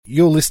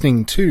You're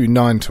listening to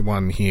 9 to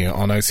 1 here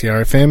on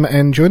OCRFM,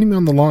 and joining me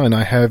on the line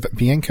I have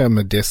Bianca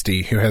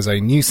Modesti, who has a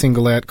new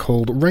single out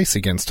called Race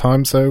Against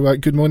Time. So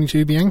good morning to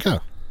you,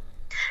 Bianca.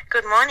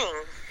 Good morning.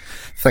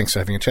 Thanks for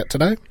having a chat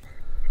today.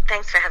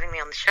 Thanks for having me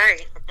on the show.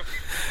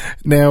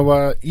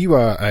 Now, you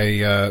are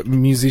a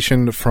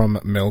musician from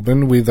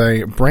Melbourne with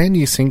a brand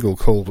new single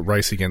called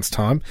Race Against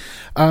Time.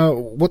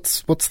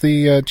 What's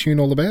the tune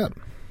all about?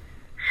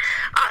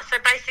 So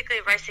basically,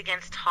 Race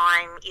Against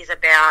Time is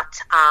about,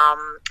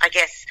 I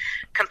guess,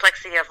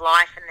 complexity of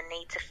life and the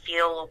need to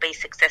feel or be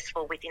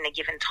successful within a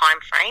given time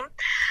frame.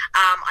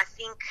 I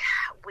think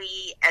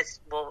we,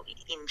 as well,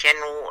 in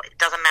general, it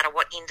doesn't matter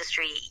what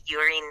industry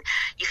you're in,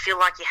 you feel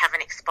like you have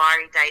an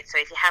expiry date. So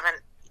if you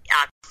haven't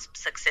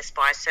success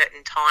by a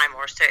certain time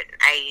or a certain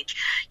age,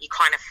 you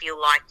kind of feel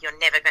like you're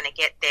never going to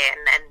get there.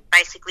 And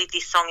basically,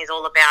 this song is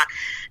all about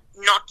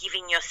not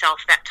giving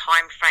yourself that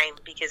time frame,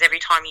 because every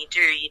time you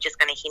do, you're just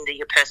going to hinder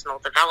your personal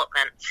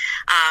development.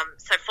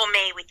 So for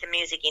me, with the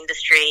music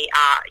industry,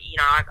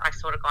 I've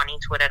sort of gone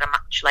into it at a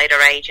much later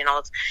age, and I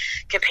was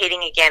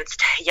competing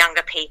against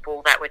younger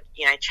people that were,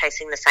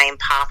 chasing the same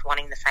path,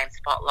 wanting the same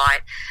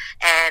spotlight.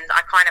 And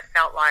I kind of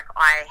felt like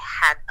I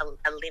had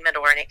a limit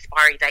or an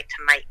expiry date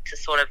to make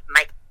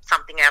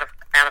something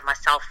out of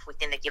myself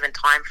within a given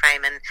time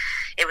frame, and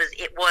it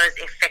was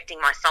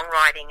affecting my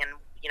songwriting and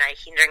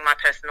hindering my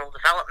personal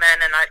development.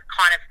 And I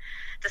kind of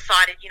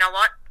decided,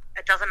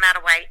 it doesn't matter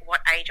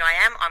what age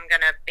I am, I'm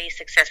going to be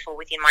successful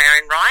within my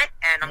own right,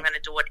 and I'm going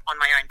to do it on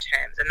my own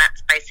terms. And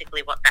that's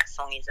basically what that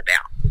song is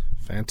about.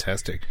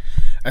 Fantastic.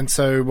 And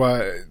so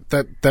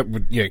that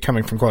would,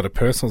 coming from quite a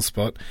personal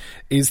spot,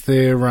 is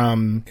there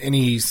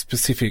any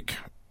specific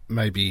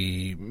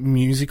maybe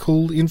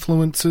musical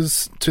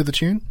influences to the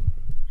tune?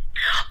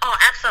 Oh,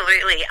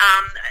 absolutely.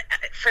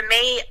 For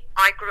me,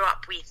 I grew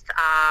up with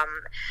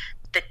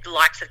the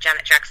likes of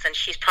Janet Jackson.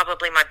 She's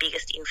probably my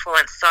biggest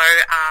influence. So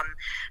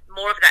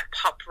more of that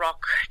pop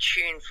rock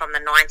tune from the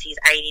 90s,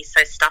 80s,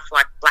 so stuff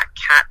like Black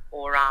Cat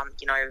or,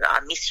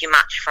 Miss You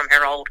Much from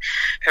her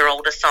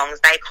older songs,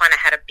 they kind of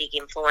had a big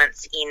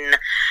influence in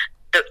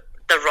the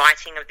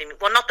writing of them.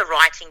 Well, not the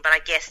writing, but I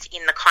guess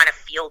in the kind of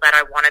feel that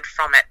I wanted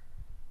from it.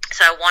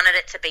 So I wanted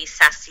it to be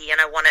sassy,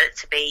 and I wanted it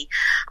to be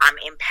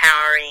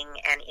empowering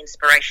and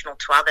inspirational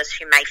to others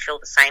who may feel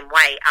the same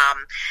way.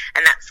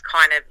 And that's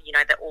kind of,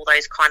 all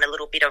those kind of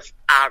little bit of,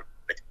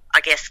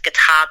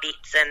 guitar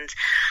bits and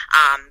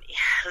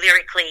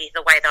lyrically,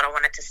 the way that I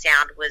wanted to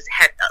sound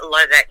had a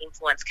lot of that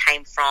influence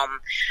came from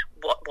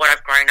what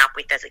I've grown up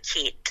with as a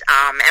kid.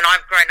 And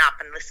I've grown up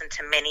and listened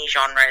to many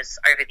genres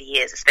over the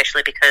years,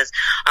 especially because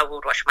I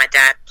would watch my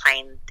dad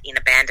playing in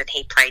a band, and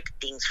he played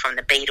things from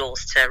the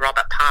Beatles to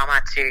Robert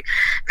Palmer to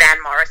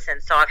Van Morrison.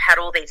 So I've had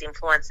all these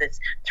influences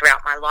throughout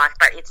my life,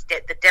 but it's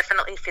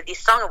definitely for this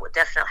song, it would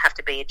definitely have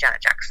to be a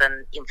Janet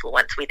Jackson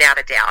influence, without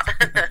a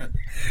doubt.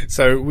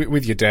 So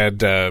with your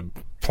dad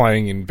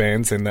playing in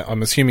bands, and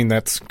I'm assuming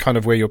that's kind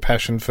of where your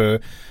passion for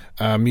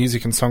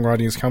music and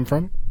songwriting has come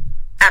from?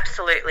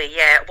 Absolutely,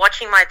 yeah.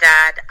 Watching my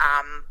dad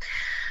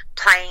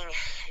playing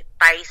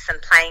bass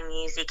and playing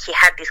music, he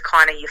had this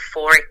kind of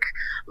euphoric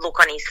look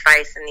on his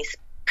face and this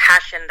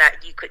passion that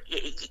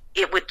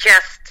it would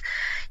just,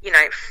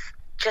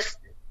 just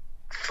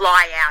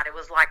fly out. It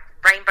was like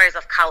rainbows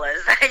of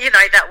colours,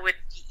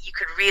 you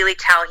could really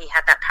tell he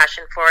had that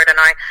passion for it. And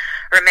I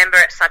remember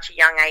at such a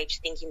young age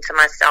thinking to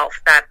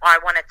myself that I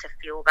wanted to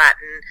feel that.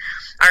 And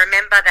I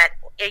remember that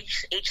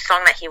each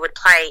song that he would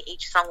play,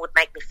 each song would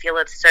make me feel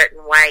a certain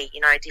way,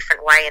 a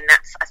different way. And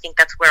I think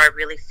that's where I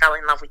really fell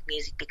in love with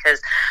music,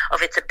 because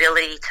of its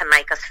ability to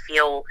make us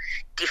feel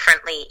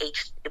differently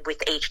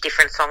with each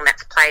different song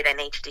that's played in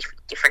each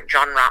different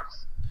genre.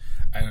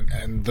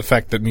 And the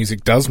fact that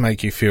music does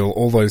make you feel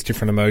all those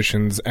different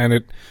emotions, and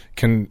it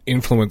can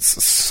influence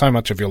so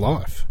much of your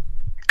life.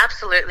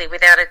 Absolutely,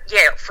 without it,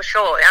 yeah, for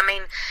sure. I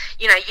mean,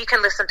 you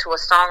can listen to a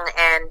song,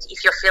 and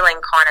if you're feeling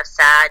kind of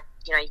sad,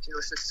 you can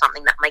listen to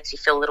something that makes you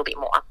feel a little bit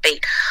more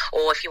upbeat.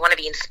 Or if you want to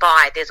be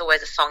inspired, there's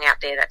always a song out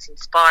there that's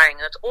inspiring.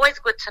 And it's always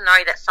good to know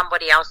that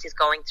somebody else is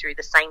going through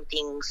the same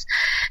things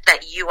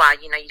that you are.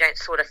 You don't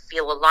sort of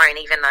feel alone,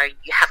 even though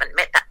you haven't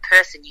met that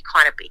person. You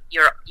kind of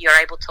you're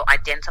able to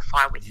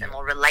identify with them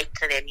or relate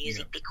to their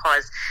music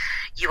because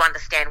you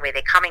understand where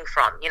they're coming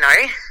from.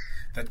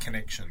 That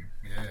connection.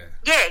 Yeah.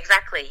 Yeah,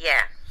 exactly.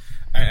 Yeah.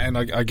 And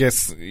I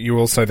guess you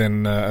also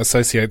then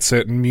associate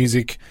certain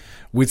music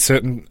with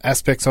certain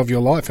aspects of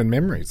your life and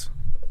memories.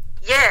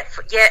 Yeah,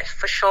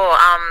 for sure.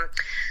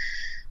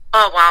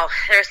 Oh, wow.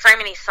 There are so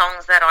many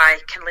songs that I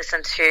can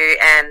listen to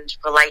and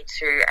relate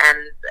to, and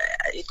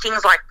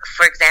things like,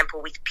 for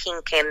example, with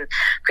Pink and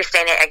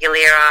Christina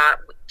Aguilera,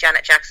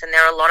 Janet Jackson,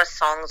 there are a lot of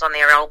songs on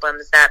their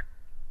albums that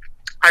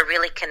I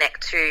really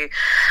connect to,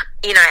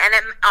 and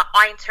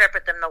I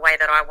interpret them the way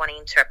that I want to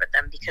interpret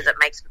them, because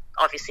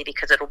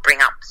because it'll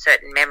bring up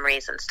certain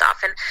memories and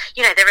stuff. And,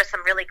 there are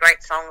some really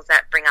great songs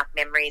that bring up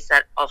memories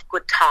of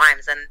good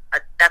times, and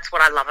that's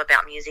what I love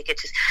about music.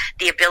 It's just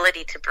the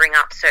ability to bring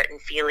up certain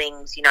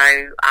feelings,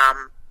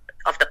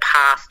 of the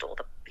past or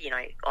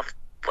of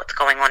what's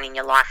going on in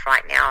your life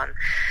right now. And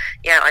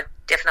yeah, I'd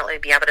definitely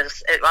be able to.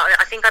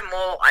 I think the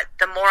more I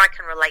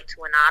can relate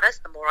to an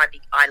artist, the more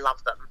I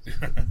love them.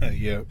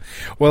 Yeah.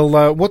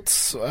 Well,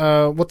 what's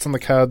on the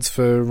cards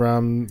for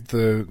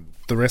the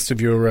rest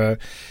of your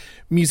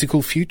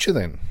musical future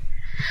then?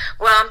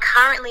 Well, I'm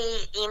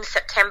currently in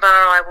September.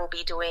 I will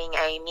be doing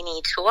a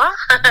mini tour,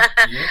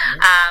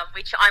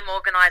 which I'm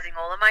organising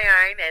all on my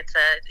own. It's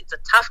a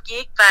tough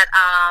gig, but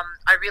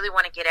I really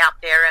want to get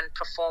out there and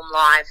perform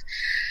live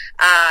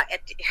at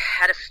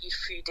a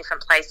few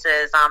different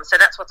places. So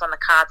that's what's on the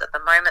cards at the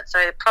moment. So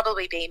it'll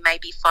probably be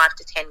maybe 5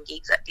 to 10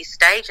 gigs at this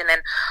stage, and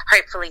then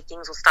hopefully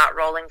things will start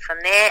rolling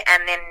from there.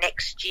 And then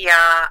next year,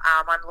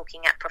 I'm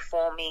looking at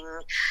performing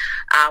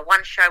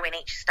one show in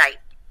each state.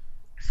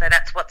 So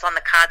that's what's on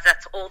the cards.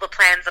 That's all the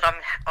plans that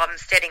I'm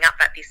setting up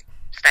at this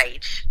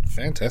stage.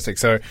 Fantastic.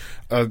 So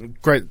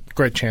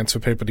great chance for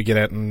people to get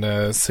out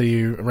and see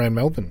you around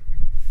Melbourne.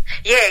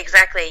 Yeah,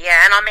 exactly.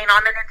 Yeah, and I mean,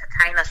 I'm an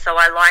entertainer, so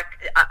I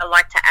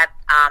like to add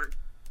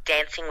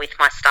dancing with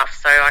my stuff.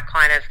 So I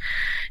kind of,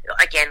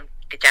 again,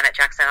 the Janet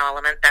Jackson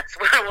element, that's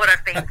what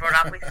I've been brought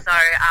up with. So,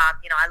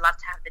 I love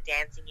to have the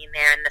dancing in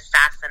there and the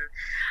sass, and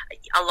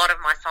a lot of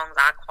my songs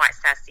are quite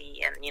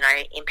sassy and,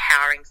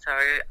 empowering. So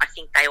I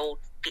think they all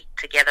fit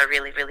together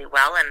really, really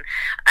well. And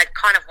I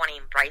kind of want to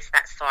embrace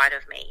that side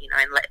of me,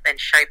 and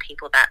show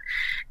people that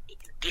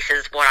this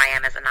is what I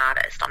am as an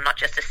artist. I'm not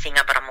just a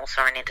singer, but I'm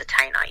also an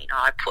entertainer.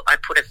 I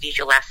put a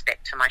visual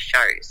aspect to my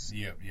shows.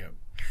 Yeah.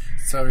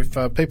 So if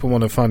people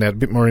want to find out a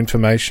bit more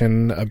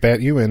information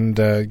about you and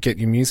get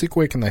your music,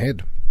 where can they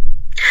head?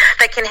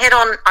 They can head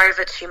on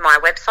over to my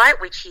website,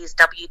 which is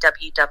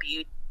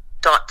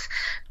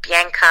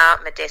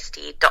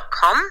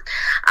www.biancamodesti.com.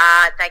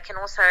 They can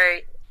also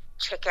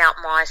check out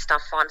my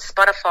stuff on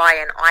Spotify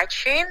and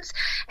iTunes,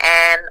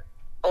 and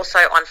also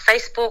on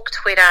Facebook,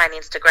 Twitter and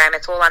Instagram.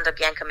 It's all under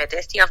Bianca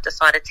Modesti. I've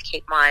decided to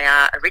keep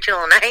my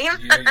original name.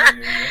 Yeah.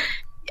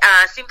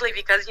 Simply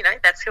because,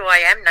 that's who I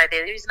am. No,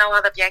 there is no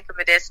other Bianca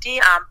Modesti,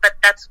 but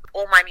that's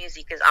all my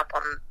music is up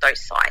on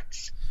those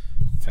sites.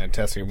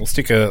 Fantastic. We'll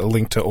stick a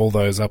link to all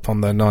those up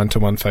on the 9 to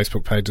 1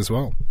 Facebook page as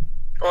well.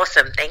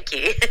 Awesome, thank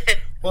you.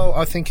 Well,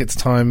 I think it's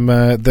time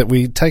that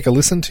we take a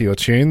listen to your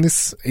tune.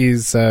 This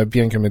is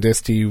Bianca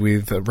Modesti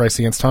with Race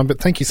Against Time, but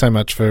thank you so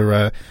much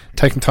for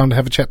taking time to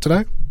have a chat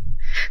today.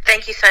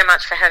 Thank you so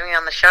much for having me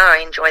on the show.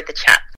 I enjoyed the chat.